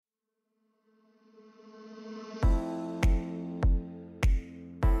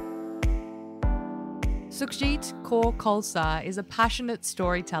Sukhjit Kaur Khalsa is a passionate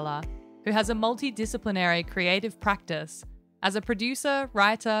storyteller who has a multidisciplinary creative practice as a producer,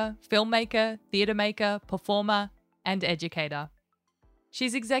 writer, filmmaker, theatre maker, performer, and educator.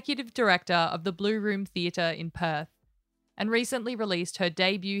 She's executive director of the Blue Room Theatre in Perth and recently released her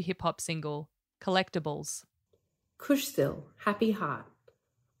debut hip-hop single, Collectibles. Kush still, happy heart.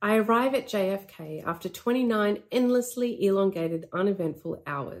 I arrive at JFK after 29 endlessly elongated, uneventful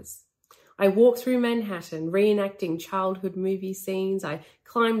hours. I walk through Manhattan, reenacting childhood movie scenes. I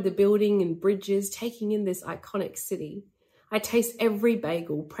climb the building and bridges, taking in this iconic city. I taste every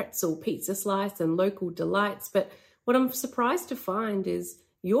bagel, pretzel, pizza slice, and local delights. But what I'm surprised to find is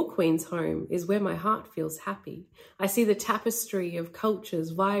your Queen's home is where my heart feels happy. I see the tapestry of cultures,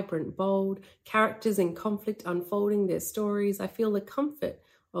 vibrant, bold, characters in conflict unfolding their stories. I feel the comfort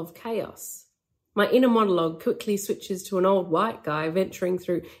of chaos. My inner monologue quickly switches to an old white guy venturing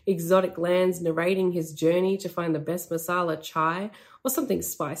through exotic lands, narrating his journey to find the best masala chai or something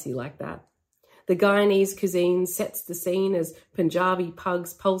spicy like that. The Guyanese cuisine sets the scene as Punjabi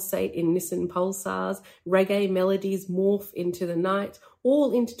pugs pulsate in Nissan pulsars, reggae melodies morph into the night,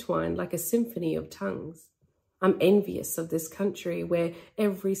 all intertwined like a symphony of tongues. I'm envious of this country where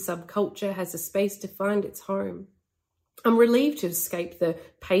every subculture has a space to find its home. I'm relieved to escape the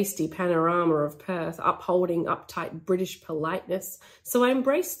pasty panorama of Perth, upholding uptight British politeness, so I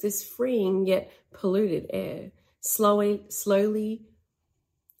embrace this freeing yet polluted air, slowly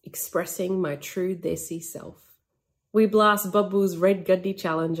expressing my true desi self. We blast Babu's red Guddy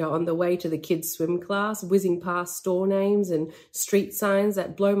Challenger on the way to the kids' swim class, whizzing past store names and street signs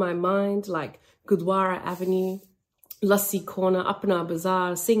that blow my mind like Gurdwara Avenue, Lassi Corner, Apna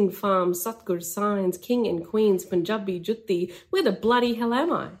Bazaar, Singh Farm, Satgur Signs, King and Queen's, Punjabi Jutti. Where the bloody hell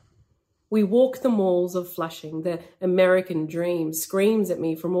am I? We walk the malls of Flushing. The American dream screams at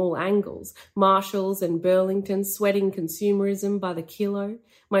me from all angles. Marshalls and Burlington, sweating consumerism by the kilo.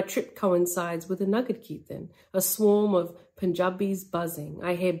 My trip coincides with a Nugget Kirtan, a swarm of Punjabis buzzing.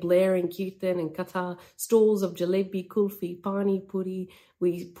 I hear blaring Kirtan and Katha, stalls of jalebi, kulfi, pani puri.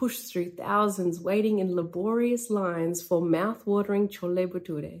 We push through thousands waiting in laborious lines for mouth-watering chole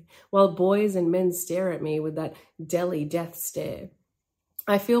bhature, while boys and men stare at me with that Delhi death stare.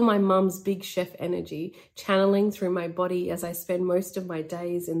 I feel my mum's big chef energy channeling through my body as I spend most of my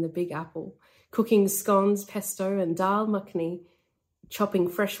days in the Big Apple, cooking scones, pesto and dal makhni, chopping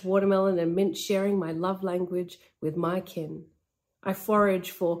fresh watermelon and mint, sharing my love language with my kin. I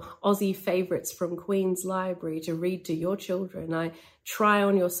forage for Aussie favourites from Queen's Library to read to your children. I try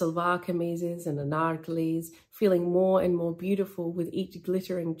on your salwar kameezes and anarkalis, feeling more and more beautiful with each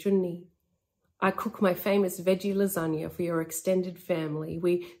glittering chunni. I cook my famous veggie lasagna for your extended family.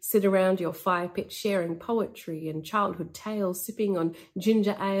 We sit around your fire pit sharing poetry and childhood tales, sipping on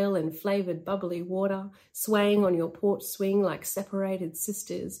ginger ale and flavoured bubbly water, swaying on your porch swing like separated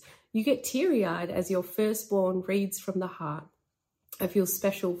sisters. You get teary-eyed as your firstborn reads from the heart. I feel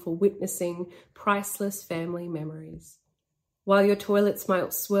special for witnessing priceless family memories. While your toilets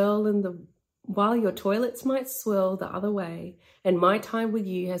might swirl the other way, and my time with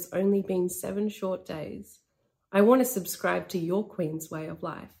you has only been 7 short days, I want to subscribe to your Queen's way of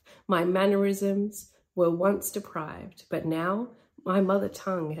life. My mannerisms were once deprived, but now my mother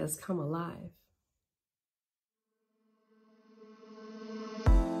tongue has come alive.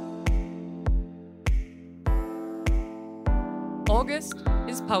 August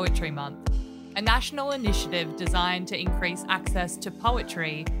is Poetry Month, a national initiative designed to increase access to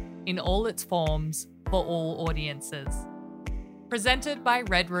poetry in all its forms for all audiences. Presented by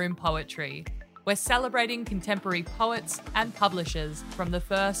Red Room Poetry, we're celebrating contemporary poets and publishers from the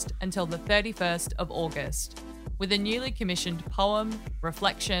 1st until the 31st of August, with a newly commissioned poem,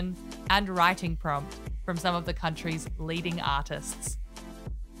 reflection, and writing prompt from some of the country's leading artists.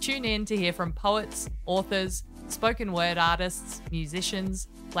 Tune in to hear from poets, authors, spoken word artists, musicians,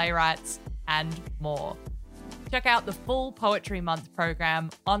 playwrights, and more. Check out the full Poetry Month program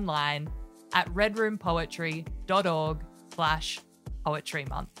online at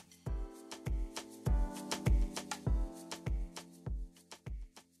redroompoetry.org/poetrymonth.